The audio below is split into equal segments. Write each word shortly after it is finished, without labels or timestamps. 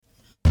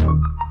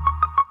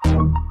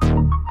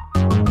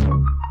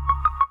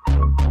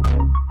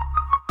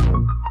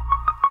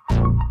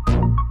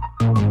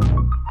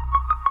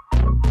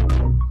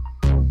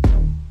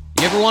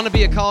want to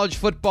be a college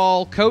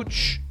football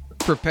coach?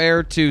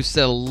 Prepare to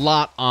set a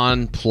lot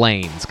on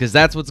planes, because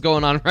that's what's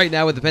going on right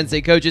now with the Penn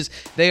State coaches.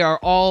 They are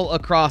all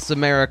across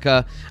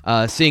America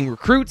seeing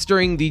recruits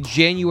during the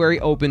January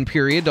open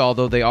period,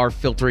 although they are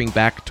filtering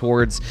back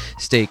towards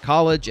State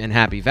College and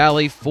Happy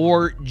Valley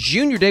for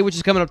Junior Day, which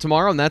is coming up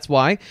tomorrow, and that's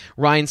why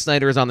Ryan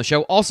Snyder is on the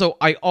show. Also,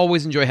 I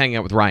always enjoy hanging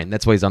out with Ryan.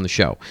 That's why he's on the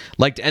show.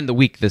 Like to end the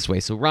week this way.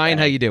 So, Ryan,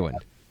 how you doing?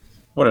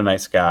 What a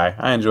nice guy.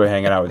 I enjoy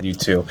hanging out with you,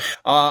 too.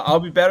 I'll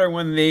be better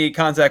when the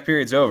contact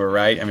period's over,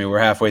 right? I mean, we're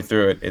halfway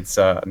through it. It's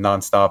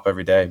nonstop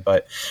every day,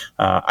 but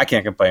I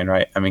can't complain,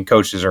 right? I mean,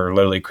 coaches are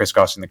literally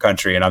crisscrossing the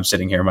country, and I'm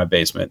sitting here in my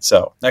basement.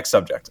 So, next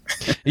subject.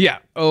 Yeah.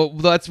 Oh,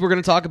 we're going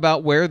to talk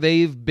about where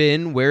they've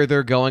been, where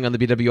they're going on the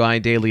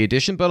BWI Daily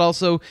Edition, but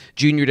also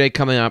Junior Day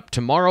coming up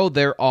tomorrow.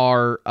 There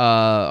are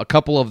a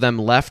couple of them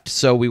left,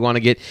 so we want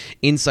to get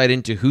insight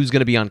into who's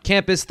going to be on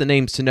campus, the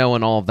names to know,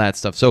 and all of that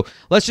stuff. So,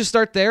 let's just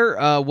start there.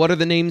 What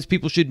are the names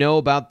people should know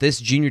about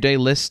this Junior Day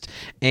list,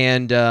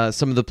 and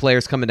some of the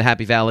players coming to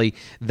Happy Valley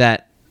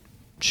that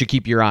should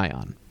keep your eye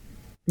on?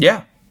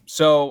 Yeah.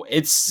 So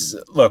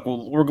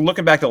we're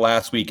looking back to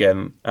last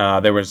weekend.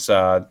 There was,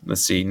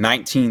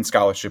 19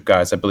 scholarship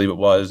guys, I believe it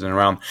was, and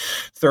around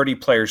 30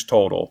 players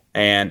total.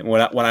 And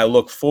when I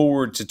look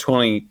forward to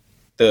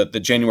the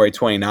January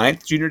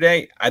 29th Junior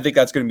Day, I think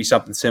that's going to be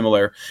something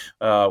similar,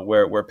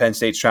 where Penn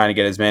State's trying to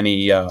get as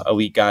many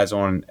elite guys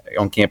on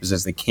campus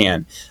as they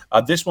can.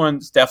 This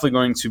one's definitely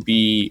going to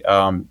be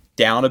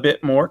down a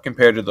bit more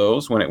compared to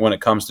those when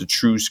it comes to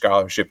true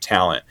scholarship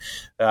talent.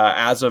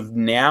 As of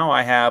now,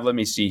 I have, let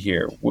me see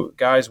here,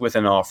 guys with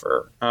an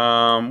offer.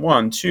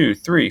 1, 2,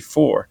 3,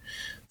 4,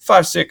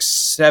 5, 6,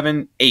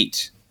 7,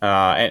 8.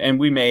 And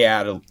we may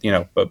add,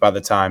 but by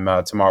the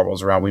time tomorrow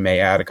rolls around, we may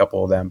add a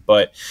couple of them.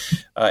 But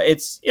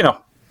it's,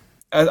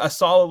 a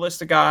solid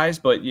list of guys,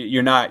 but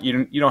you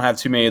don't have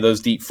too many of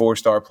those deep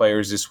 4-star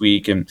players this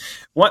week. And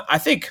what I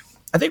think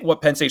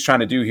what Penn State's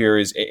trying to do here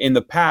is, in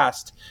the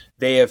past,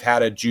 they have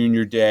had a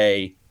Junior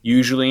Day,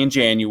 usually in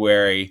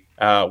January,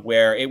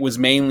 where it was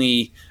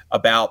mainly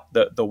about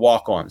the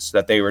walk-ons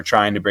that they were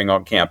trying to bring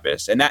on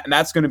campus. And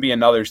that's going to be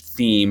another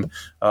theme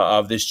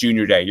of this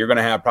Junior Day. You're going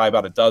to have probably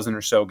about a dozen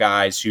or so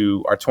guys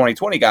who are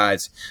 2020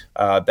 guys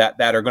that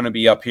are going to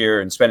be up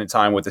here and spending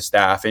time with the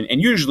staff. And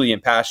usually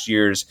in past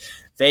years,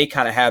 they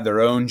kind of had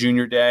their own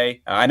Junior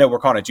Day. I know we're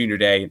calling it Junior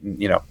Day.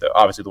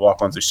 Obviously the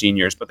walk-ons are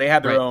seniors, but they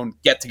had their own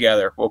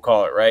get-together, we'll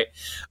call it, right?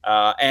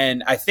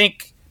 And I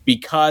think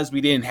because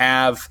we didn't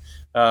have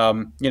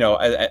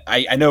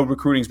I know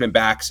recruiting's been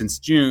back since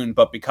June,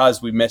 but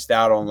because we missed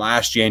out on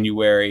last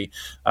January,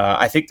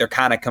 I think they're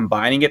kind of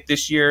combining it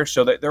this year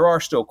so that there are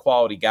still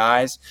quality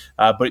guys.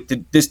 But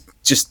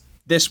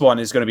this one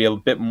is going to be a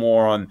bit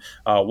more on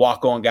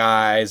walk-on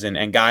guys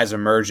and guys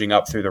emerging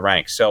up through the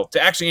ranks. So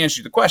to actually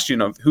answer the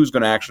question of who's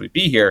going to actually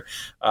be here,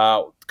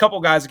 a couple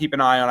guys to keep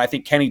an eye on. I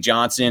think Kenny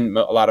Johnson,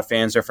 a lot of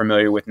fans are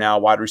familiar with now,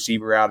 wide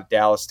receiver out of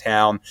Dallas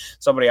Town,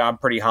 somebody I'm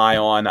pretty high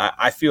on.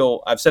 I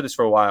feel, I've said this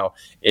for a while,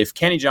 if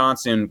Kenny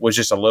Johnson was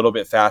just a little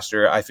bit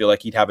faster, I feel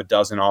like he'd have a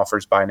dozen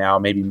offers by now,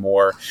 maybe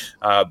more.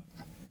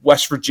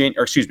 West Virginia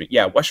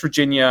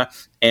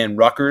and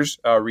Rutgers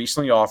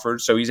recently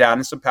offered, so he's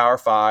adding some Power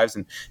Fives,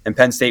 and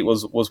Penn State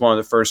was one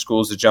of the first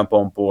schools to jump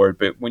on board.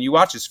 But when you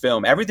watch his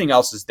film, everything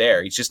else is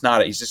there. He's just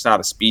not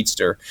a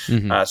speedster.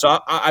 Mm-hmm. So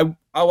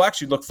I'll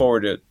actually look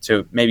forward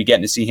to maybe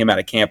getting to see him at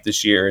a camp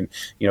this year and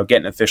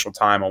getting official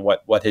time on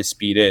what his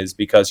speed is,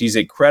 because he's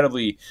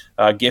incredibly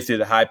gifted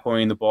at high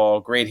pointing the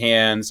ball, great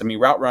hands. I mean,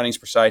 route running's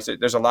precise.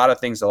 There's a lot of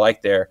things to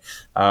like there.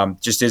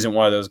 Just isn't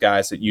one of those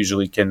guys that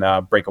usually can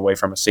break away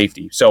from a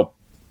safety. So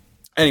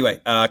anyway,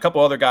 a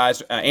couple other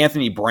guys.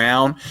 Anthony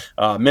Brown,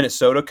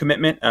 Minnesota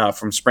commitment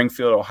from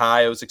Springfield,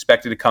 Ohio, is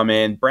expected to come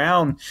in.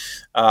 Brown,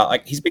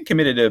 he's been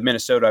committed to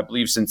Minnesota, I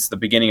believe, since the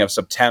beginning of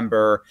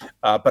September.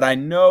 But I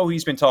know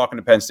he's been talking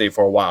to Penn State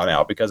for a while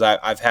now, because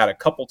I've had a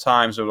couple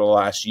times over the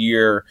last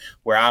year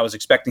where I was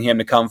expecting him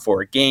to come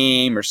for a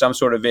game or some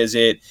sort of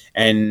visit,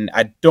 and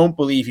I don't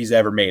believe he's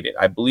ever made it.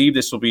 I believe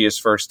this will be his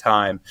first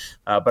time.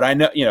 But I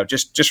know,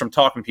 just from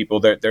talking to people,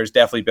 there's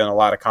definitely been a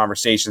lot of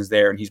conversations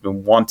there, and he's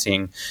been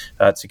wanting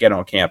to get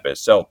on campus.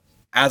 So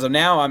as of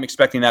now, I'm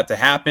expecting that to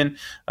happen.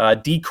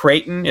 D.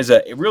 Creighton is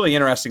a really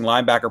interesting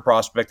linebacker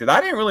prospect that I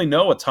didn't really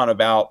know a ton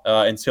about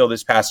until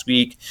this past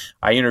week.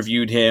 I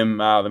interviewed him,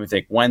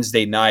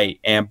 Wednesday night.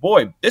 And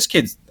boy, this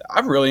kid's,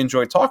 I've really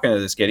enjoyed talking to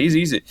this kid.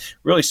 He's a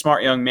really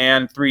smart young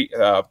man, pretty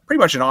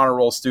much an honor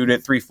roll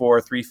student,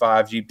 3.4,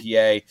 3.5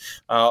 GPA.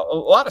 A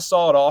lot of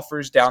solid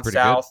offers down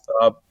south.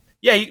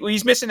 Yeah,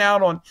 he's missing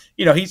out on,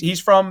 he's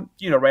from,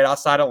 right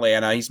outside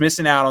Atlanta. He's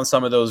missing out on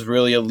some of those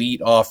really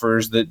elite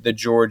offers, the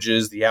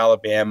Georgias, the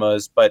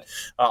Alabamas, but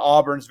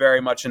Auburn's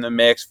very much in the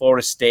mix,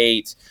 Florida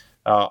State,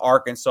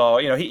 Arkansas.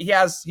 He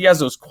has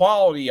those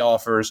quality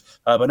offers,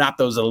 but not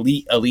those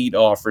elite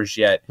offers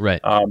yet.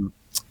 Right.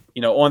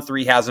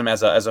 On3 has him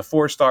as a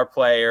 4-star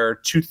player,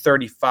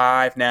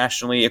 235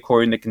 nationally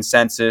according to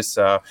consensus.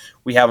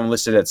 We have him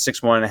listed at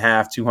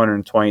 6'1.5",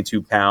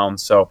 222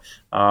 pounds. So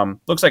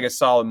looks like a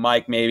solid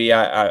Mike. Maybe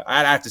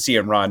I'd have to see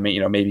him run.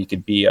 Maybe he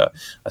could be a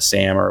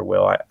Sam or a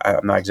Will.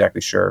 I'm not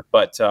exactly sure.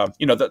 But the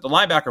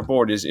linebacker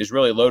board is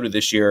really loaded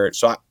this year.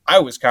 So I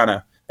was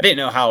I didn't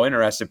know how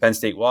interested Penn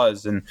State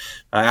was, and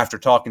after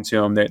talking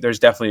to him, there's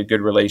definitely a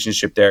good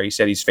relationship there. He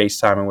said he's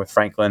FaceTiming with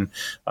Franklin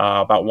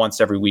about once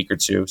every week or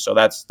two, so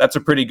that's a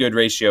pretty good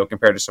ratio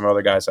compared to some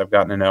other guys I've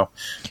gotten to know.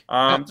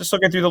 Just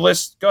looking through the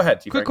list. Go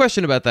ahead, Quick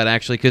question about that,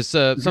 actually, because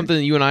something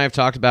that you and I have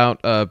talked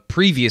about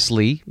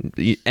previously,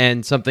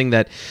 and something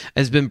that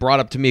has been brought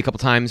up to me a couple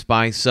times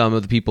by some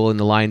of the people in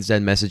the Lions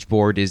Den message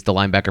board is the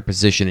linebacker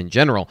position in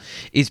general.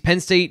 Is Penn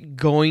State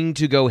going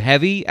to go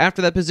heavy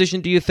after that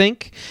position, do you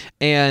think?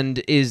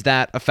 And is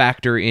that a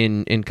factor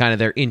in kind of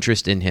their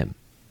interest in him?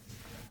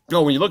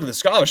 No, when you look at the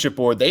scholarship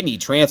board, they need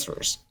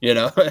transfers.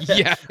 Yeah.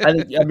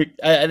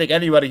 I think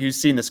anybody who's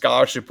seen the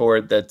scholarship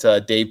board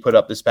that Dave put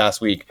up this past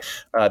week,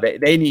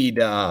 they need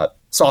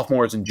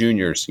sophomores and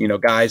juniors.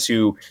 Guys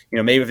who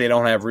maybe if they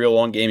don't have real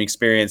on-game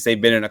experience, they've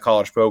been in a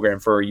college program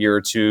for a year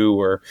or two,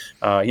 or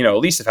at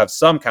least have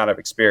some kind of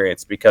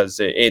experience, because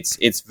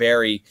it's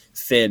very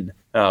thin.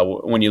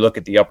 When you look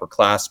at the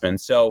upperclassmen.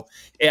 So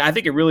I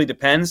think it really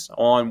depends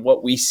on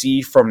what we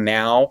see from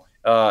now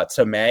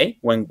to May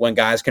when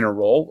guys can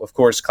enroll. Of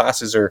course,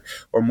 classes are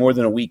more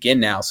than a week in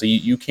now, so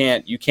you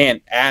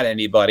can't add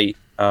anybody.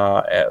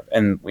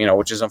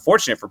 Which is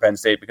unfortunate for Penn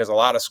State, because a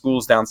lot of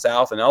schools down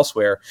south and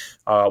elsewhere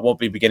won't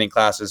be beginning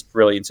classes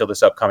really until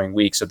this upcoming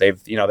week. So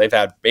they've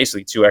had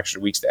basically 2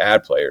 extra weeks to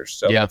add players.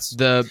 So yeah,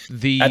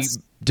 the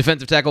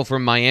defensive tackle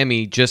from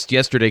Miami just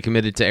yesterday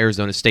committed to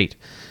Arizona State.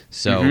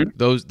 So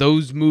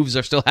those moves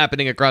are still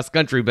happening across the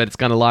country, but it's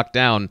kind of locked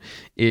down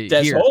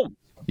here. Holmes.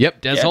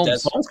 Yep, Des Holmes.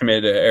 Des Holmes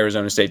committed to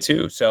Arizona State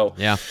too. So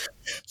yeah.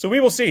 So we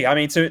will see. I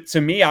mean,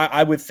 to me,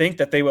 I would think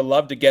that they would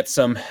love to get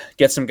some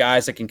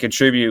guys that can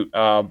contribute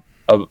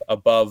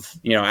above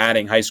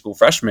adding high school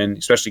freshmen,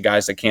 especially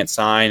guys that can't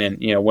sign and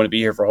wouldn't be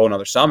here for a whole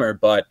another summer.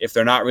 But if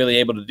they're not really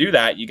able to do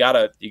that, you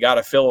gotta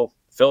fill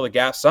the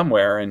gap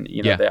somewhere. And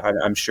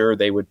I'm sure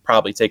they would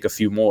probably take a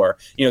few more.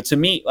 To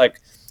me,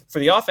 like for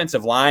the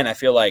offensive line, I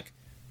feel like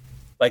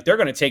they're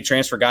going to take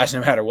transfer guys no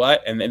matter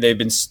what, and they've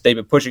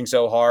been pushing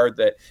so hard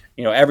that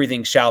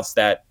everything shouts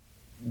that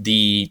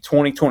the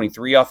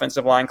 2023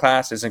 offensive line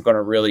class isn't going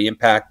to really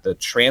impact the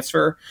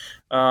transfer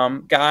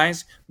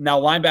guys. Now,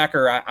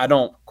 linebacker, I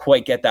don't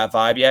quite get that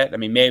vibe yet. I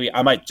mean, maybe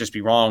I might just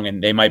be wrong,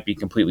 and they might be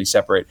completely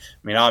separate.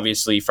 I mean,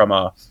 obviously, from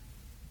a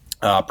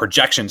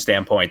projection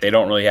standpoint, they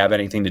don't really have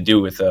anything to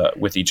do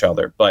with each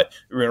other. But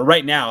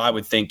right now, I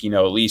would think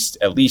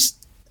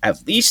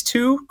at least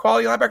 2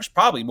 quality linebackers,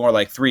 probably more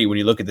like 3 when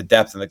you look at the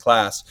depth of the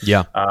class.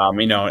 Yeah.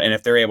 And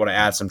if they're able to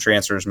add some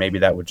transfers, maybe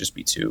that would just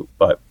be 2.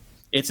 But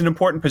it's an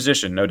important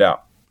position, no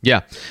doubt.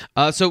 Yeah.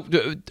 So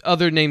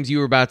other names you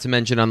were about to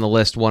mention on the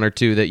list, 1 or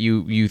 2 that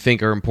you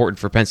think are important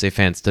for Penn State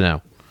fans to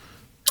know.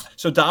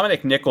 So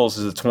Dominic Nichols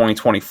is a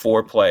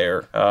 2024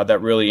 player that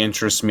really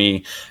interests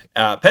me.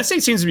 Penn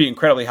State seems to be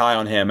incredibly high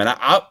on him, and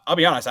I'll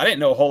be honest, I didn't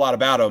know a whole lot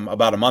about him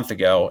about a month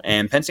ago,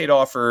 and Penn State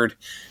offered,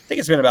 I think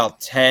it's been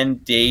about 10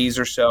 days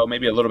or so,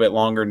 maybe a little bit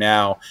longer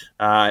now.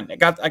 I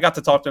got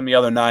to talk to him the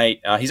other night.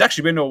 He's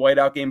actually been to a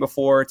whiteout game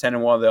before,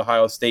 attended one of the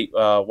Ohio State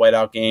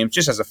whiteout games,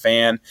 just as a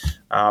fan,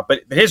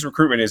 but his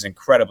recruitment is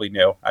incredibly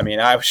new. I mean,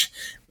 I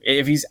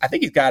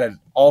think he's got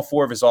all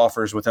 4 of his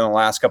offers within the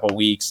last couple of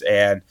weeks,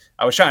 and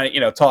I was trying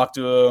to talk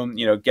to him,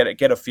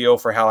 get a feel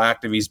for how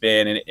active he's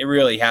been, and it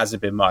really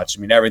hasn't been much.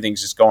 I mean,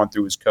 everything's just going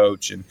through his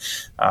coach, and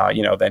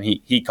then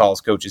he calls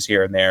coaches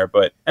here and there,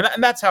 but and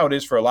that's how it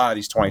is for a lot of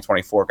these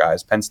 2024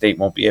 guys. Penn State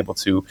won't be able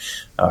to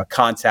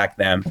contact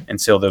them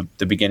until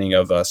the beginning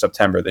of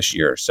September this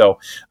year. So,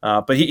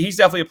 but he's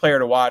definitely a player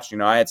to watch.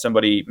 I had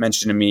somebody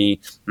mention to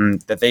me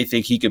that they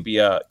think he could be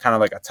a kind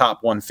of like a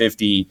top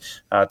 150,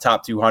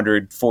 top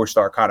 200,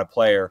 4-star kind of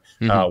player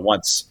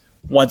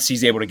once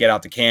he's able to get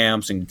out to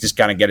camps and just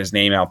kind of get his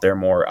name out there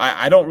more.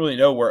 I don't really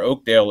know where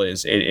Oakdale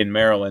is in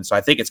Maryland, so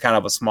I think it's kind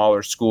of a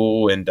smaller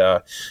school, and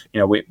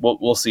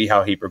we'll see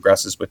how he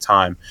progresses with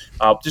time.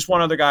 Just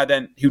one other guy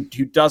then who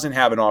doesn't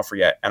have an offer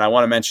yet, and I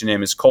want to mention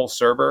him, is Cole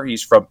Serber.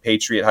 He's from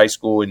Patriot High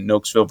School in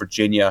Nokesville,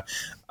 Virginia.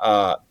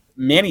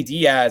 Manny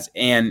Diaz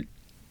and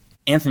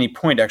Anthony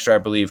Poindexter, I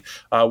believe,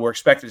 were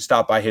expected to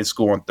stop by his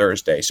school on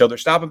Thursday. So they're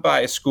stopping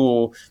by his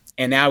school,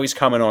 and now he's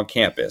coming on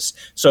campus.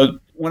 So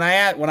when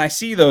I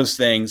see those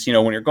things,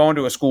 when you're going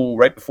to a school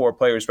right before a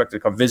player is expected to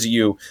come visit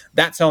you,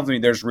 that tells me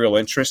there's real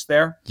interest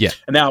there. Yeah.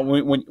 And now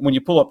when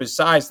you pull up his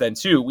size then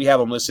too, we have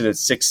him listed at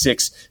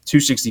 6'6",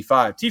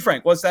 265. T.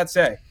 Frank, what's that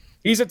say?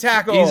 He's a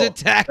tackle. He's a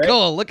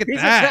tackle. Right? Look at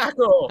He's that.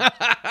 He's a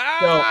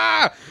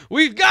tackle.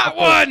 We've got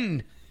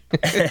one.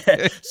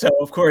 So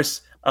of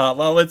course,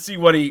 let's see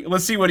what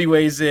he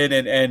weighs in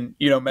and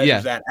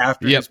measures that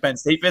after his Penn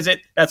State visit.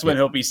 That's when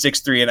he'll be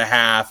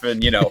 6'3.5"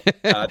 and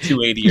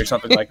 280 or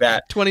something like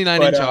that.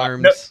 29-inch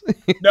arms.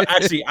 No,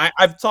 actually,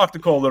 I've talked to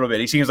Cole a little bit.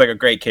 He seems like a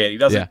great kid. He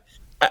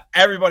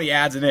everybody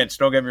adds an inch.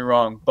 Don't get me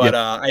wrong, but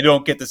I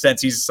don't get the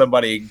sense he's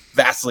somebody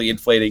vastly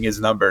inflating his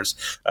numbers.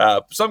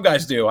 Some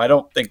guys do. I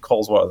don't think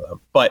Cole's one of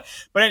them. But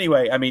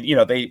anyway, I mean,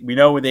 we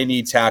know they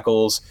need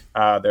tackles.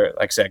 They're,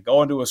 like I said,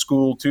 going to a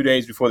school 2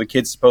 days before the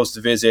kid's supposed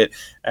to visit,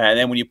 and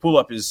then when you pull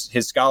up his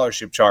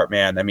scholarship chart,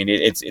 man, I mean,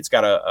 it's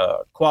got a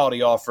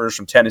quality offers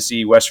from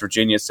Tennessee, West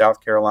Virginia,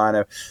 South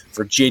Carolina,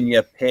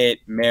 Virginia, Pitt,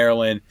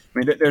 Maryland. I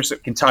mean, there's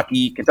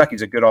Kentucky.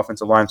 Kentucky's a good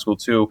offensive line school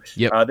too.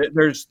 Yep.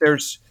 There's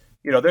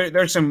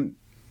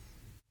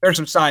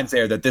some signs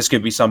there that this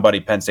could be somebody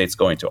Penn State's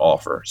going to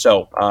offer.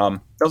 So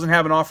doesn't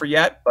have an offer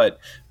yet, but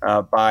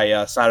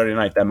by Saturday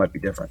night that might be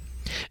different.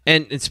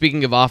 And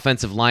speaking of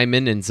offensive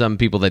linemen and some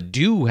people that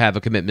do have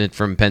a commitment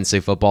from Penn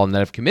State football and that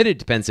have committed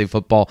to Penn State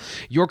football,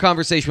 your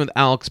conversation with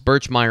Alex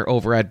Birchmeier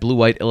over at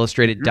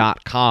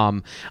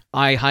BlueWhiteIllustrated.com,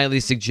 I highly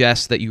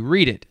suggest that you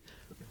read it.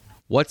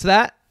 What's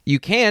that? You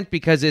can't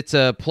because it's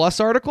a Plus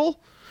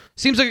article?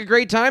 Seems like a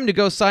great time to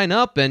go sign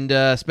up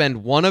and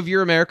spend one of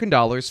your American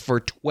dollars for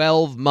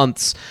 12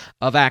 months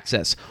of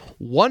access.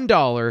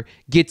 $1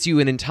 gets you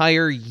an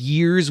entire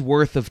year's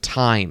worth of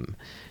time.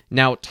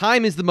 Now,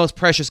 time is the most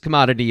precious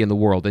commodity in the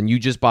world, and you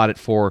just bought it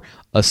for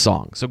a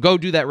song. So go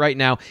do that right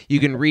now. You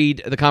can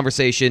read the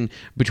conversation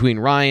between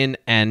Ryan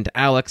and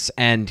Alex,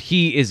 and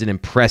he is an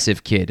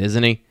impressive kid,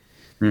 isn't he?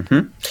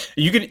 Mm-hmm.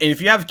 You can,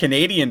 if you have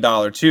Canadian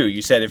dollar too.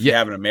 You said if you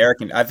have an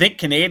American, I think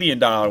Canadian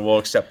dollar will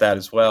accept that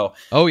as well.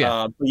 Oh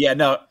yeah, but yeah.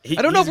 No,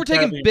 I don't know if we're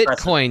taking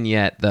Bitcoin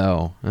yet,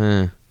 though.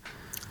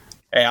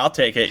 Hey, I'll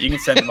take it. You can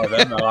send it my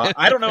Venmo.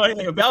 I don't know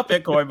anything about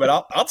Bitcoin, but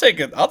I'll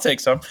take it. I'll take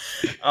some.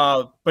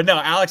 But no,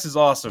 Alex is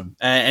awesome,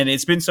 and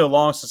it's been so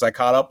long since I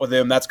caught up with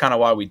him. That's kind of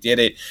why we did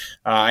it.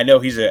 I know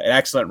he's an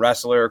excellent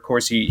wrestler. Of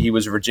course, he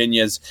was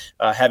Virginia's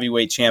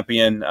heavyweight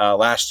champion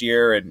last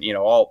year, and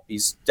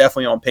he's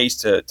definitely on pace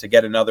to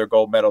get another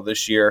gold medal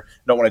this year.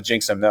 I don't want to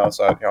jinx him though,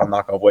 so I'll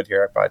knock on wood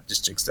here. I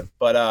just jinxed him,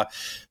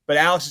 But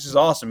Alex is just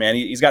awesome, man.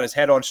 He's got his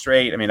head on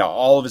straight. I mean,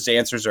 all of his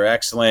answers are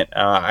excellent.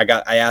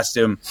 I asked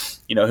him,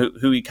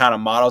 who he kind of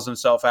models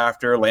himself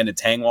after. Landon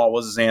Tangwall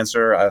was his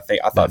answer. I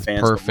thought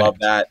fans would love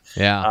that.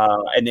 Yeah.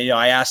 And then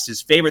I asked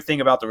his favorite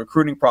thing about the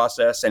recruiting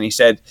process, and he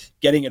said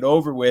getting it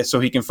over with so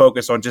he can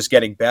focus on just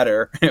getting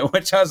better.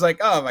 Which I was like,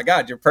 oh my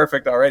God, you're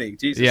perfect already,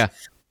 Jesus.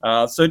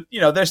 Yeah. So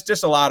there's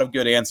just a lot of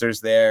good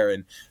answers there,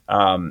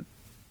 and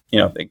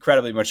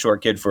incredibly mature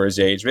kid for his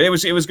age. But it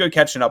was good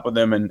catching up with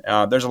him, and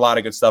there's a lot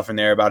of good stuff in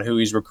there about who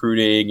he's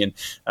recruiting and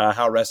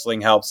how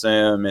wrestling helps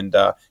him. And,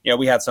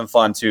 we had some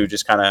fun, too,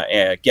 just kind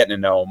of getting to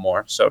know him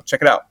more. So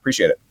check it out.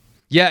 Appreciate it.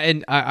 Yeah,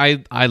 and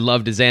I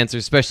loved his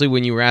answers, especially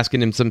when you were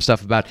asking him some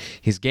stuff about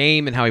his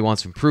game and how he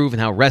wants to improve and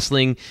how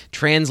wrestling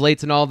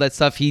translates and all that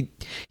stuff. He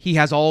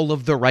has all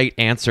of the right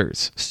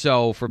answers.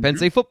 So for Penn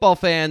State football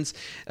fans,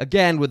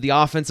 again, with the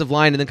offensive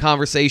line and the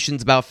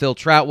conversations about Phil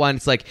Troutwine,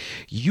 it's like,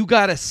 you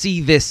got to see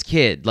this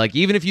kid. Like,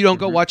 even if you don't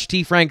go watch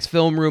T. Frank's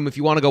film room, if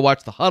you want to go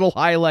watch the huddle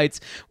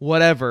highlights,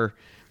 whatever,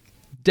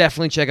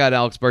 definitely check out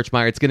Alex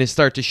Birchmeier. It's going to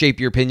start to shape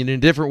your opinion in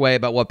a different way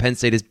about what Penn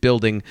State is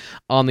building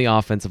on the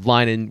offensive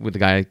line, and with the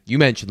guy you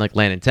mentioned, like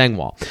Landon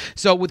Tangwall.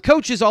 So with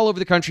coaches all over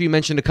the country, you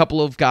mentioned a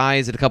couple of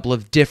guys at a couple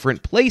of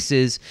different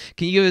places.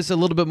 Can you give us a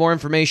little bit more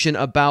information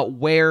about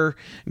where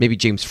maybe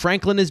James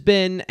Franklin has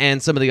been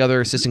and some of the other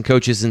assistant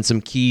coaches and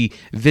some key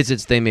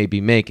visits they may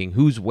be making?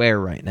 Who's where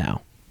right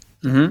now?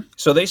 Mm-hmm.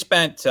 So they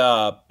spent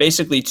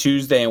basically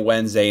Tuesday and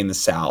Wednesday in the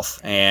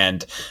South,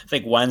 and I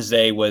think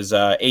Wednesday was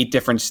 8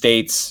 different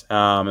states.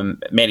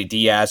 And Manny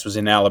Diaz was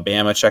in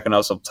Alabama checking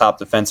out some top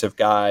defensive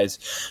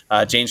guys.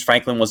 James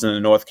Franklin was in the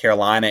North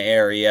Carolina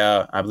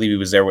area. I believe he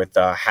was there with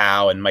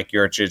Howe and Mike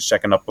Yurchich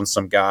checking up on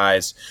some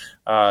guys.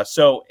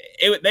 So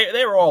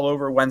they were all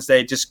over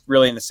Wednesday, just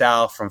really in the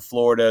South, from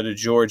Florida to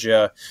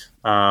Georgia.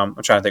 I'm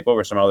trying to think, what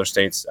were some other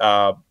states?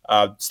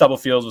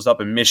 Stubblefield was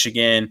up in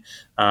Michigan.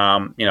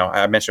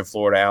 I mentioned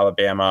Florida,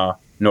 Alabama,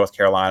 North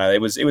Carolina.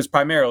 It was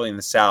primarily in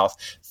the South.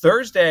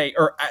 Thursday,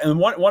 and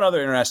one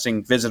other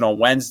interesting visit on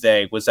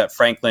Wednesday was that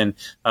Franklin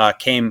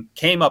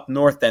came up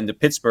north then to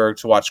Pittsburgh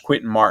to watch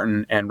Quentin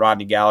Martin and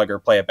Rodney Gallagher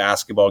play a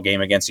basketball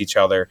game against each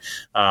other.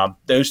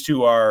 Those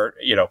two are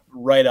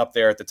right up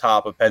there at the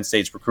top of Penn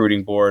State's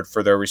recruiting board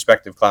for their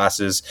respective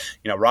classes.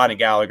 Rodney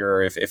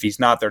Gallagher, if he's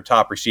not their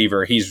top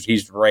receiver,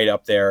 he's right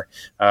up there.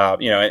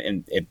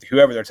 And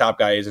whoever their top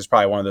guy is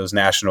probably one of those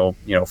national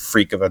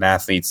freak of an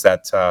athletes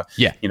that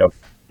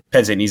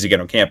Penn State needs to get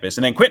on campus.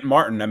 And then Quentin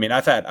Martin, I mean,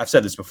 I've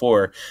said this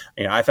before,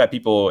 I've had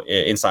people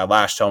inside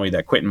Lash tell me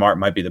that Quentin Martin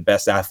might be the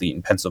best athlete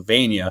in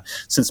Pennsylvania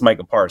since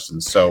Micah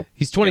Parsons. So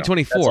he's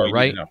 2024,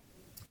 right?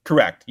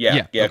 Correct.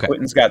 Yeah. Okay.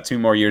 Quentin's got 2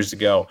 more years to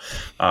go.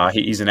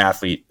 He's an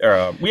athlete.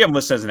 We have him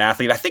listed as an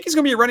athlete. I think he's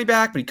going to be a running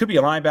back, but he could be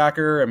a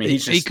linebacker. I mean,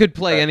 he could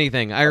play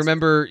anything. I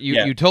remember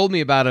you told me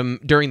about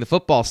him during the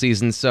football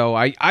season, so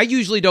I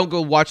usually don't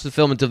go watch the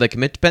film until they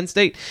commit to Penn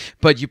State,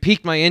 but you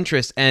piqued my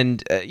interest,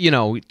 and,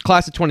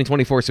 class of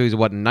 2024, so he's a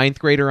 9th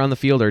grader on the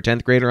field or a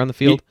 10th grader on the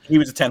field? He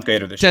was a 10th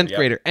grader this year. 10th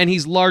grader, and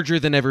he's larger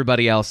than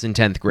everybody else in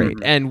 10th grade,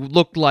 and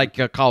looked like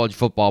a college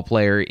football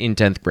player in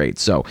 10th grade.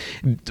 So,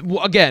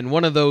 again,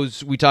 one of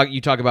those, we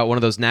talk about one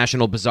of those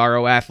national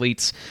bizarro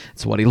athletes.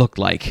 It's what he looked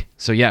like.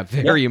 So yeah,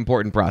 very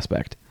important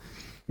prospect.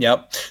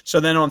 Yep.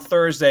 So then on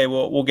Thursday,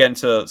 we'll get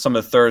into some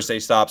of the Thursday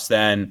stops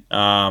then.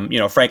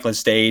 Franklin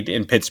stayed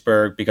in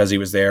Pittsburgh because he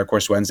was there. Of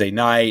course, Wednesday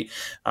night,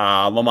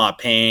 Lamont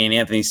Payne,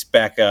 Anthony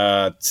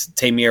Specca,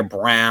 Tamir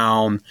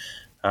Brown,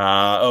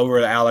 over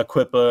to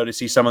Aliquippa to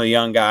see some of the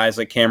young guys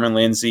like Cameron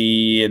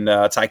Lindsay and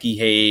Tyke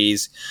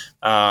Hayes.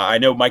 I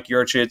know Mike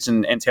Yurchitz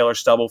and Taylor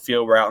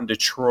Stubblefield were out in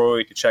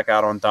Detroit to check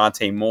out on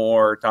Dante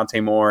Moore. Dante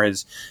Moore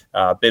has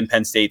been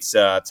Penn State's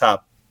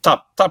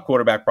top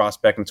quarterback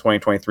prospect in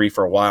 2023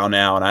 for a while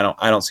now, and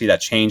I don't see that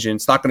changing.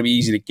 It's not going to be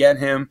easy to get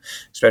him,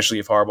 especially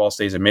if Harbaugh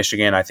stays in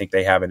Michigan. I think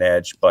they have an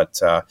edge,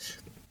 but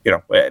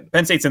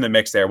Penn State's in the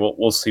mix there.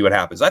 We'll see what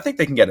happens. I think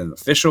they can get an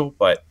official,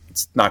 but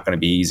it's not going to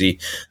be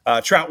easy.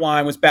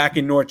 Troutwine was back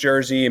in North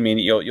Jersey. I mean,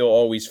 you'll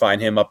always find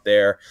him up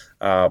there.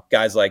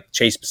 Guys like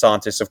Chase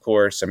Basantis, of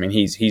course. I mean,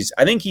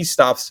 I think he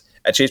stops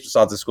at Chase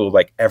Basantis School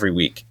like every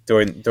week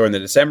during the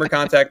December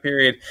contact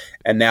period,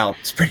 and now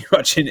it's pretty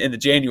much in the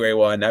January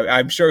one.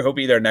 I'm sure he'll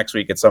be there next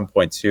week at some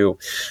point too.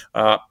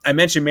 I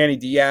mentioned Manny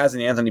Diaz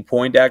and Anthony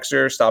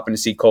Poindexter stopping to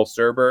see Cole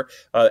Sturber.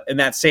 In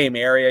that same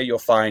area, you'll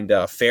find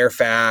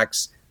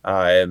Fairfax.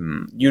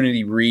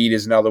 Unity Reed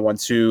is another one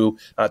too.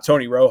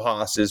 Tony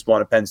Rojas is one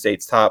of Penn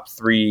State's top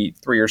three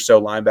or so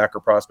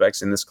linebacker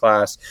prospects in this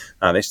class.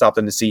 They stopped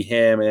in to see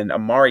him, and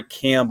Amari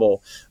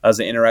Campbell is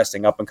an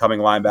interesting up and coming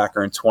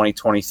linebacker in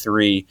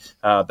 2023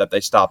 that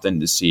they stopped in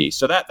to see.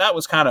 So that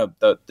was kind of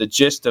the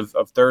gist of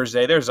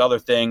Thursday. There's other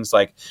things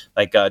like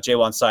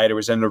Jaylon Sider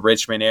was in the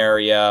Richmond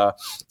area.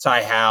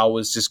 Ty Howe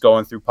was just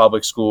going through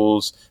public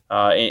schools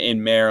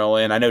in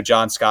Maryland. I know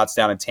John Scott's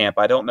down in Tampa.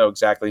 I don't know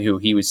exactly who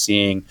he was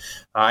seeing.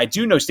 I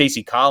do know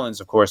Stacy Collins,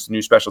 of course, the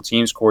new special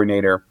teams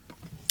coordinator.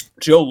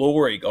 Joe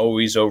Lorig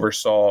always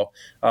oversaw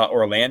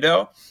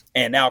Orlando,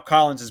 and now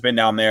Collins has been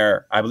down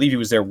there. I believe he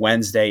was there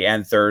Wednesday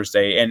and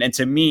Thursday. And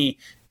to me,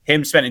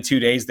 him spending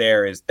 2 days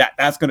there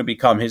that's going to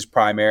become his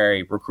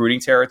primary recruiting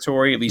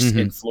territory, at least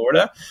in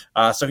Florida.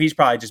 So he's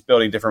probably just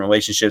building different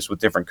relationships with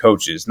different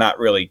coaches, not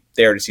really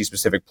there to see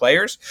specific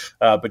players,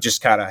 but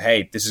just kind of,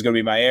 hey, this is going to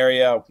be my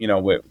area.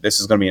 This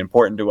is going to be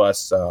important to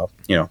us.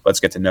 Let's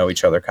get to know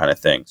each other kind of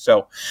thing.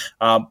 So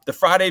the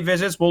Friday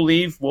visits we'll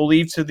leave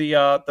to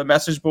the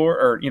message board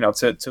or,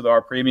 to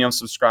our premium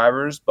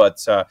subscribers.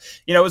 But,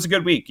 it was a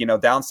good week,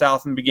 down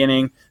south in the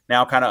beginning,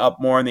 now kind of up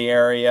more in the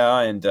area.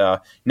 And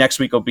next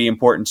week will be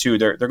important too.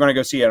 They're going to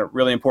go see a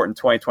really important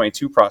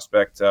 2022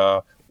 prospect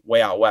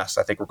way out west.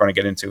 I think we're going to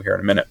get into here in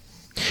a minute.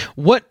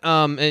 What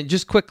and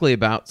just quickly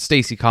about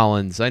Stacy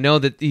Collins. I know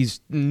that he's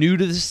new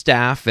to the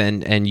staff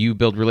and you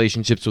build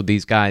relationships with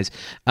these guys.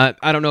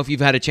 I don't know if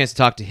you've had a chance to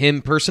talk to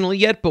him personally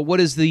yet, but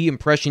what is the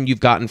impression you've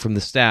gotten from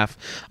the staff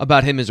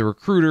about him as a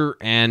recruiter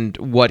and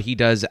what he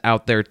does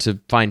out there to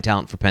find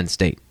talent for Penn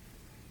State?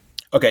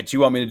 Okay, do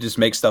you want me to just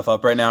make stuff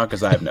up right now?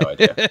 Because I have no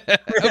idea.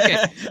 Okay.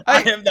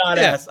 I have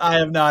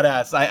not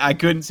asked. I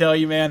couldn't tell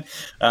you, man.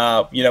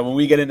 When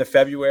we get into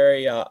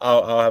February,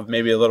 I'll have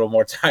maybe a little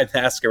more time to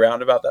ask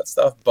around about that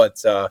stuff.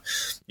 But,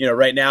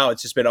 right now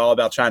it's just been all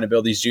about trying to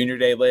build these junior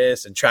day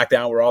lists and track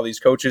down where all these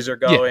coaches are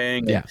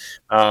going. Yeah.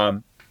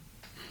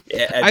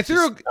 I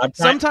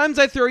sometimes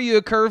I throw you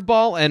a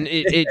curveball and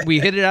we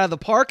hit it out of the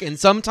park, and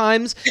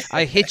sometimes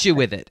I hit you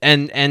with it,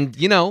 and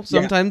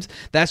sometimes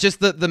that's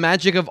just the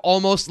magic of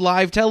almost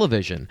live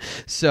television.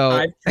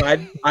 So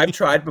I've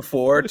tried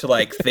before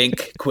to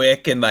think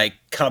quick and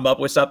come up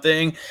with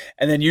something,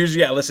 and then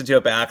usually I listen to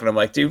it back and I'm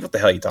like, dude, what the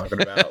hell are you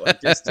talking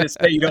about? Just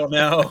say you don't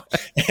know.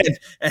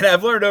 And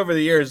I've learned over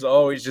the years to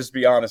always just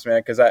be honest, man,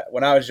 because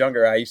when I was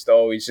younger I used to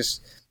always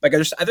just I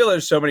feel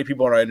there's so many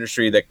people in our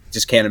industry that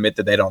just can't admit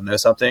that they don't know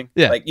something.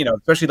 Yeah.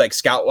 Especially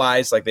scout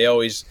wise, they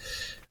always.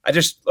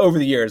 Over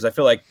the years, I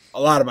feel like a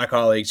lot of my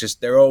colleagues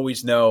they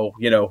always know,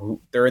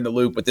 who they're in the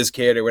loop with this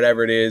kid or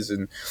whatever it is,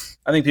 and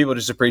I think people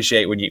just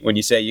appreciate when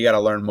you say you got to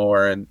learn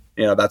more, and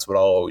that's what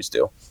I'll always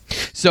do.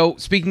 So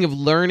speaking of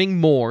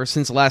learning more,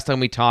 since the last time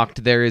we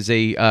talked, there is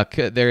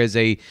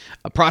a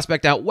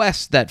prospect out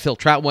west that Phil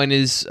Troutwine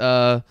is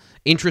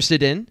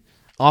interested in.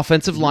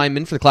 Offensive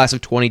lineman for the class of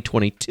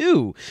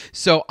 2022.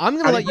 So I'm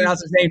going to let you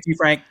pronounce his name to you,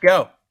 Frank.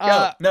 Go.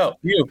 No,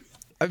 you.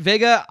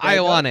 Vega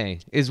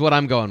Ioane is what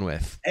I'm going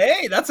with.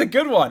 Hey, that's a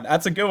good one.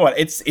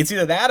 It's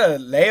either that or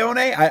Leone.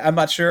 I'm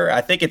not sure. I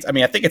think it's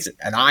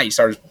an I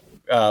started,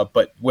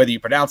 but whether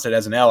you pronounce it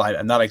as an L,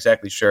 I'm not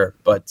exactly sure.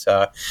 But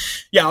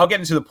I'll get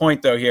into the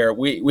point though. Here,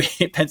 we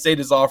Penn State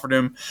has offered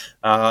him,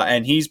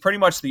 and he's pretty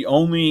much the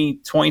only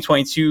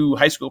 2022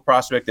 high school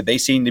prospect that they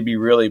seem to be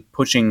really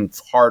pushing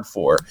hard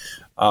for.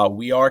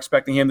 We are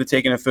expecting him to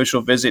take an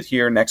official visit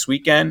here next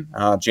weekend,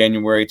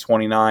 January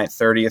 29th,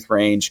 30th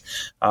range,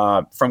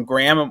 from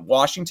Graham,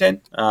 Washington.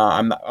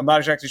 I'm not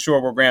exactly sure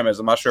where Graham is.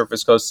 I'm not sure if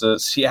it's close to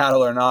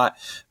Seattle or not,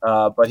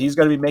 but he's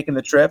going to be making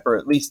the trip, or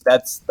at least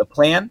that's the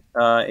plan,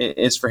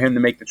 is for him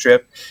to make the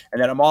trip.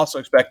 And then I'm also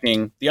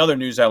expecting, the other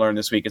news I learned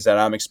this week is that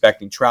I'm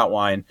expecting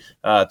Troutwine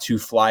to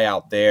fly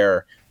out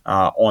there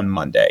on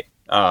Monday.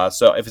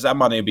 So if it's not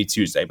Monday, it'll be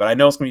Tuesday. But I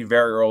know it's going to be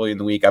very early in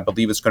the week. I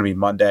believe it's going to be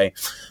Monday.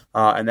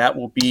 And that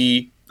will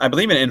be, I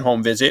believe, an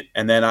in-home visit.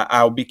 And then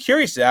I'll be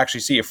curious to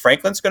actually see if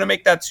Franklin's going to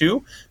make that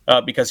too,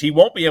 because he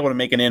won't be able to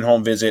make an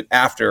in-home visit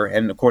after.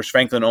 And, of course,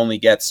 Franklin only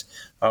gets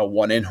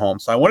one in-home.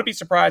 So I wouldn't be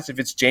surprised if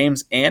it's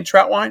James and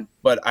Troutwine,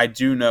 but I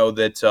do know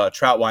that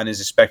Troutwine is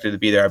expected to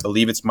be there. I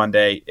believe it's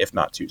Monday, if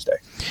not Tuesday.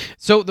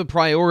 So the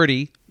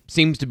priority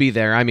seems to be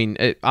there. I mean,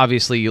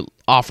 obviously,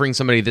 offering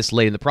somebody this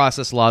late in the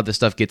process, a lot of this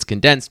stuff gets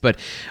condensed, but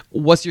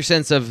what's your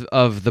sense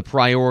of the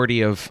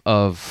priority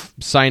of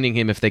signing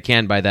him if they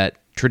can by that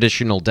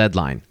traditional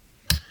deadline?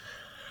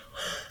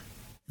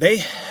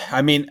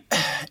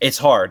 It's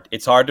hard.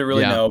 It's hard to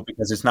really know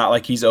because it's not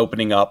like he's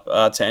opening up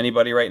to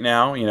anybody right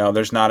now.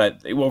 There's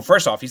not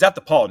first off, he's at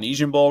the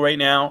Polynesian Bowl right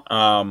now.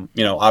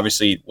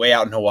 Obviously way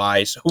out in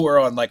Hawaii. So we're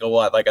on like a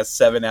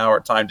 7-hour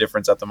time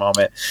difference at the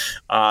moment.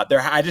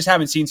 I just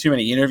haven't seen too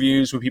many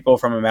interviews with people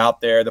from him out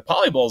there. The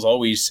Poly Bowl is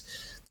always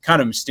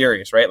kind of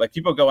mysterious, right? Like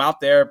people go out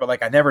there, but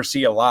like I never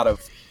see a lot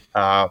of,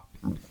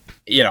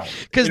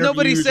 because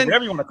nobody's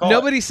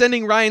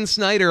sending Ryan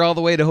Snyder all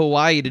the way to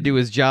Hawaii to do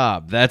his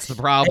job. That's the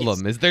problem.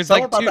 Someone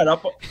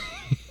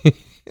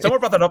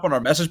brought that up on our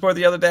message board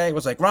the other day. It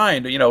was like,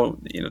 Ryan, don't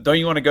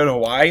you want to go to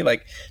Hawaii?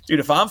 Like, dude,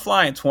 if I'm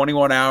flying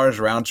 21 hours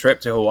round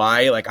trip to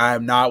Hawaii, like I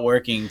am not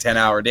working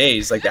 10-hour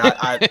days. Like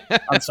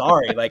I'm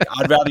sorry. Like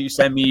I'd rather you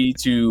send me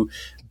to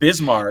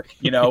Bismarck,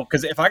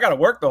 because if I got to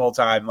work the whole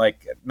time,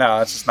 like, no,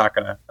 that's not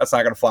gonna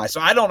fly.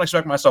 So I don't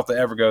expect myself to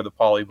ever go to the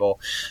Poly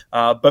Bowl.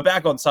 But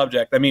back on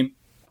subject,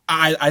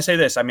 I say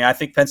this. I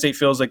think Penn State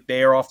feels like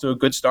they are off to a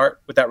good start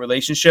with that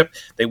relationship.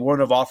 They wouldn't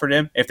have offered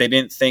him if they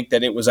didn't think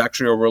that it was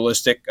actually a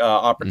realistic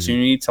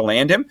opportunity to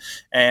land him.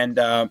 And,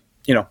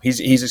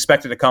 he's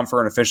expected to come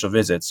for an official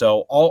visit.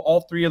 So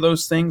all three of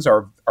those things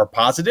are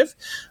positive.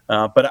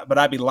 But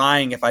I'd be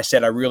lying if I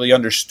said I really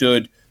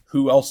understood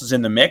who else is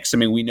in the mix.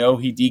 We know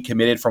he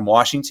decommitted from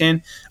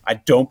Washington. I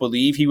don't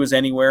believe he was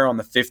anywhere on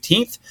the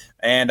 15th.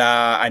 And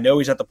I know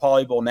he's at the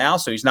Poly Bowl now,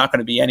 so he's not going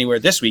to be anywhere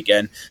this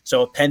weekend.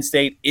 So if Penn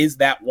State is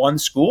that one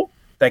school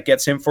that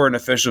gets him for an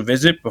official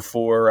visit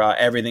before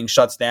everything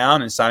shuts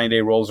down and signing day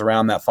rolls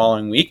around that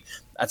following week,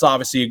 that's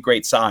obviously a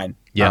great sign.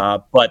 Yeah.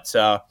 But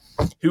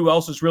who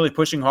else is really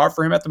pushing hard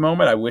for him at the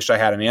moment? I wish I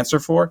had an answer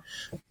for,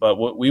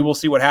 but we will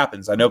see what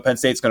happens. I know Penn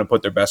State's going to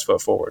put their best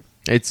foot forward.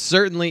 It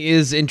certainly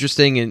is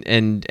interesting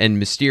and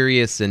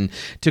mysterious, and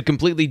to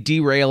completely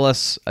derail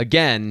us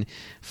again,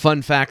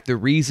 fun fact, the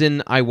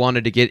reason I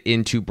wanted to get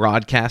into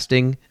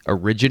broadcasting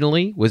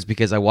originally was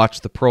because I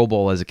watched the Pro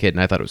Bowl as a kid,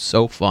 and I thought it was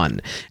so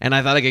fun, and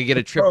I thought I could get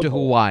a trip to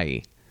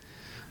Hawaii.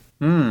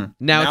 Now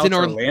it's in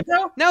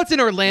Orlando? Now it's in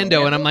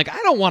Orlando, and I'm like, I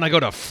don't want to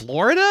go to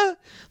Florida.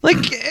 Like,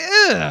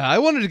 I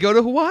wanted to go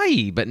to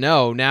Hawaii, but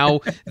no. Now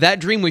that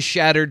dream was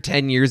shattered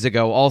 10 years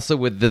ago. Also,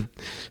 with the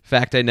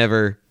fact I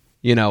never,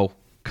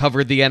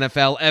 covered the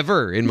NFL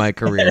ever in my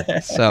career.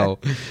 So,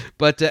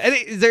 but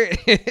is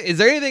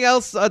there anything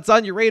else that's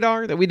on your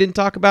radar that we didn't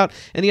talk about?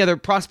 Any other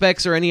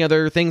prospects or any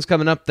other things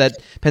coming up that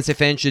Penn State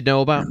fans should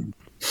know about?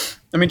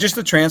 Just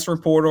the transfer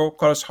portal. Of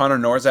course, Hunter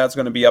Norzad's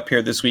going to be up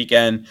here this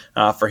weekend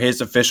for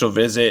his official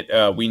visit.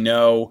 We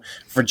know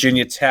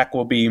Virginia Tech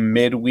will be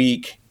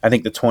midweek, I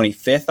think the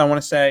 25th, I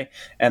want to say.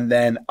 And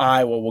then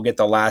Iowa will get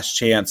the last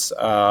chance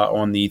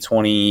on the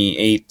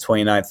 28th,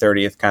 29th,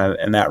 30th, kind of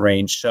in that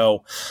range.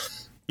 So,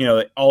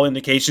 all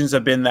indications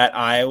have been that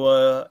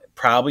Iowa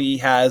probably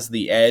has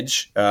the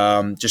edge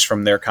just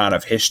from their kind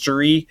of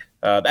history.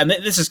 And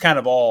this is kind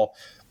of all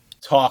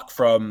talk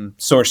from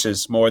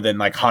sources more than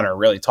like Hunter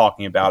really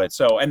talking about it.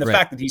 So, and the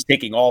fact that he's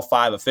taking all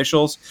 5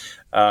 officials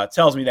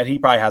tells me that he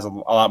probably has a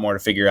lot more to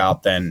figure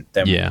out than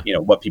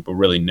what people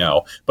really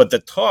know. But the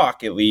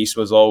talk, at least,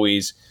 was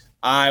always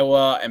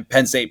Iowa and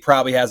Penn State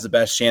probably has the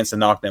best chance to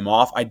knock them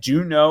off. I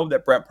do know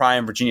that Brent Pry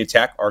and Virginia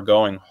Tech are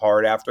going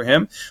hard after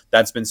him.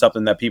 That's been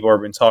something that people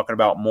have been talking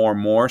about more and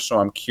more. So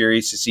I'm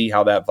curious to see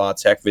how that Va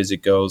Tech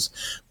visit goes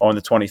on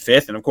the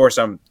 25th. And of course,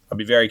 I'll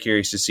be very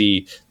curious to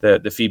see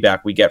the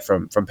feedback we get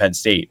from Penn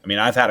State.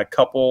 I've had a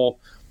couple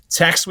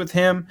texts with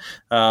him,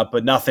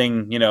 but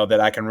nothing, that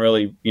I can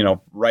really,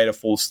 write a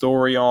full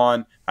story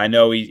on. I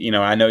know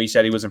he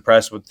said he was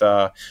impressed with,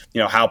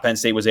 how Penn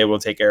State was able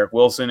to take Eric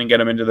Wilson and get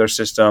him into their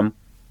system.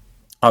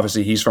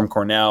 Obviously, he's from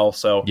Cornell,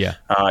 so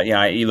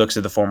he looks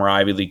at the former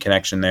Ivy League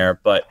connection there.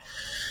 But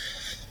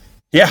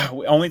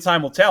only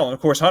time will tell. And of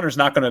course, Hunter's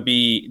not going to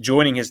be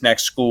joining his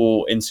next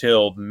school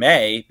until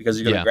May because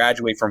he's going to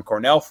graduate from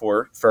Cornell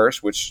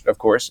first, which of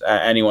course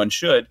anyone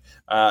should.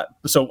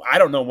 So I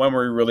don't know when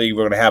we're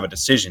going to have a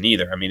decision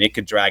either. It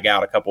could drag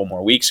out a couple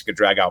more weeks. It could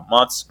drag out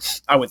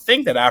months. I would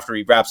think that after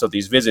he wraps up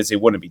these visits, it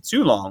wouldn't be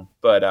too long.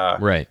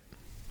 But right.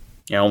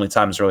 Only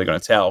time is really going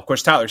to tell. Of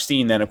course, Tyler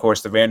Steen, then, of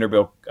course, the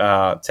Vanderbilt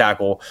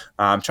tackle.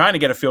 I'm trying to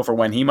get a feel for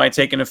when he might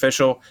take an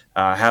official.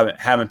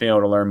 Haven't been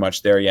able to learn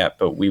much there yet,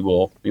 but we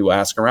will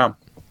ask around.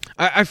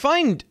 I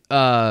find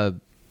Norzad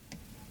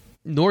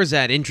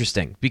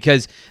interesting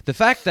because the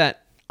fact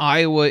that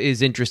Iowa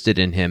is interested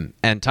in him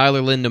and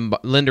Tyler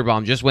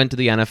Linderbaum just went to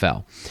the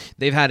NFL.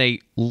 They've had a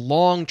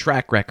long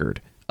track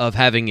record of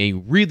having a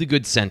really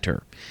good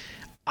center.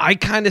 I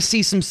kind of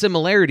see some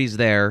similarities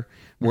there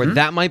where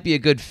that might be a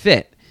good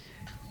fit.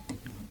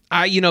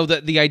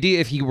 The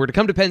idea, if he were to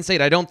come to Penn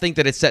State, I don't think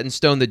that it's set in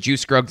stone that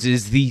Juice Scruggs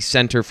is the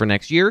center for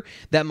next year.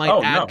 That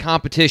might add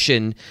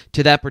competition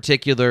to that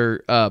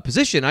particular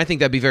position. I think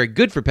that'd be very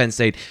good for Penn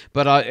State.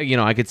 But,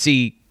 I could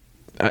see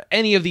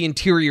any of the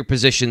interior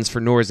positions for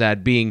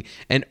Nourzad being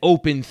an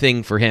open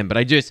thing for him. But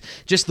I just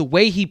the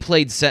way he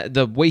played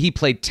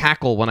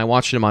tackle when I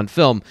watched him on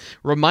film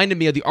reminded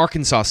me of the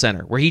Arkansas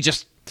center, where he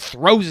just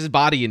throws his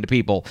body into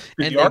people.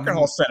 The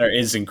Arkansas center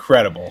is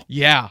incredible.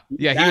 Yeah,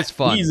 he is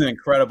fun. He's an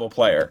incredible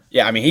player.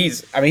 Yeah,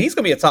 he's going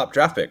to be a top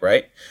draft pick,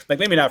 right? Like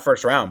maybe not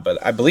first round,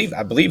 but I believe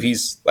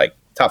he's like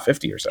top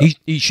 50 or so.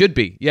 He should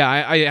be. Yeah,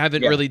 I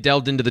haven't really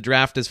delved into the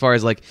draft as far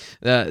as like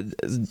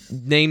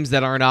names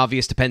that aren't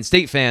obvious to Penn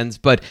State fans,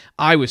 but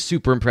I was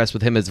super impressed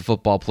with him as a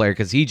football player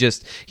because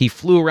he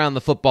flew around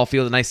the football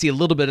field, and I see a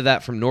little bit of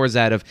that from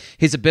Nourzad, of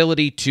his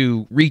ability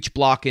to reach,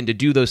 block, and to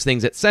do those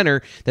things at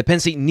center that Penn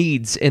State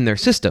needs in their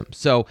system.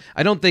 So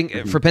I don't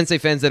think, for Penn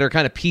State fans that are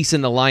kind of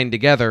piecing the line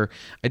together,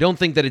 I don't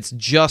think that it's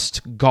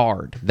just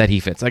guard that he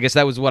fits. I guess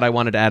that was what I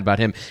wanted to add about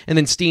him. And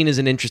then Steen is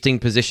an interesting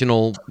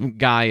positional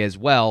guy as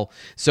well.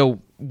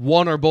 So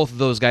one or both of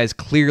those guys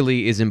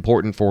clearly is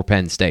important for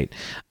Penn State.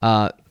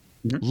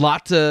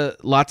 Lot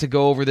to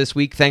go over this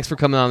week. Thanks for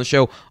coming on the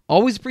show.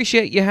 Always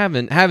appreciate you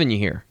having you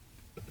here.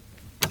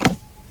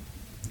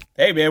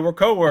 Hey man, we're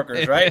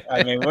coworkers, right?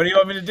 What do you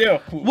want me to do?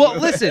 Well,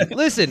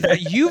 listen.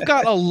 You've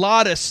got a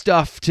lot of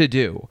stuff to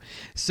do,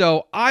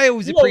 so I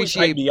always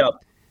appreciate. Me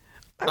up.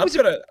 I'm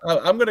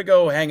gonna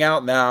go hang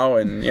out now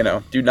and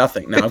do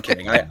nothing. No, I'm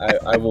kidding.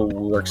 I will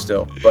work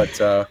still, but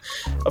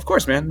of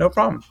course, man, no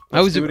problem.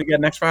 Let's do it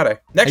again next Friday.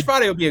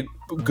 Friday will be a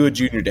good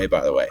junior day,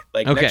 by the way.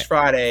 Next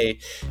Friday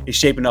is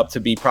shaping up to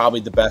be probably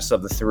the best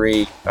of the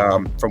three,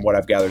 from what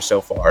I've gathered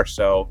so far.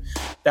 So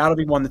that'll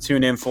be one to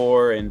tune in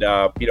for, and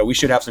we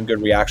should have some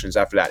good reactions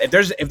after that.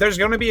 If there's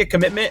going to be a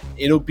commitment,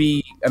 it'll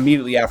be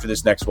immediately after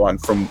this next one.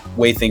 From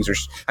way things are,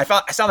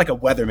 I sound like a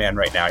weatherman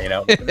right now.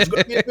 There's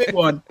going to be a big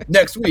one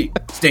next week.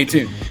 Stay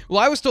tuned. Well,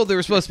 I was told there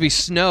was supposed to be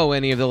snow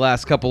any of the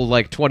last couple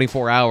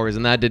 24 hours,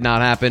 and that did not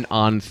happen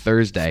on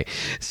Thursday.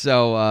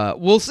 So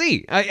we'll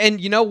see.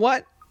 And you know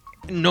what?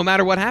 No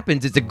matter what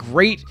happens, it's a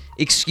great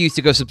excuse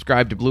to go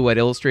subscribe to Blue White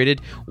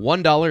Illustrated.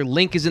 $1.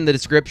 Link is in the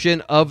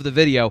description of the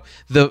video.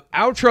 The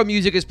outro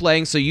music is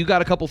playing, so you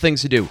got a couple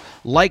things to do.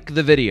 Like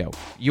the video.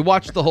 You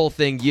watched the whole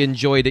thing. You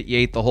enjoyed it. You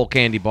ate the whole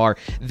candy bar.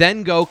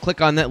 Then go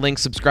click on that link,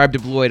 subscribe to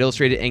Blue White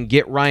Illustrated, and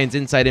get Ryan's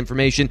inside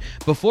information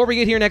before we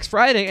get here next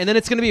Friday. And then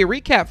it's going to be a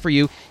recap for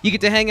you. You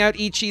get to hang out,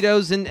 eat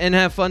Cheetos, and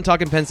have fun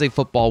talking Penn State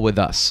football with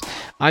us.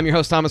 I'm your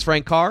host, Thomas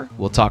Frank Carr.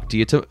 We'll talk to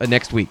you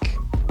next week.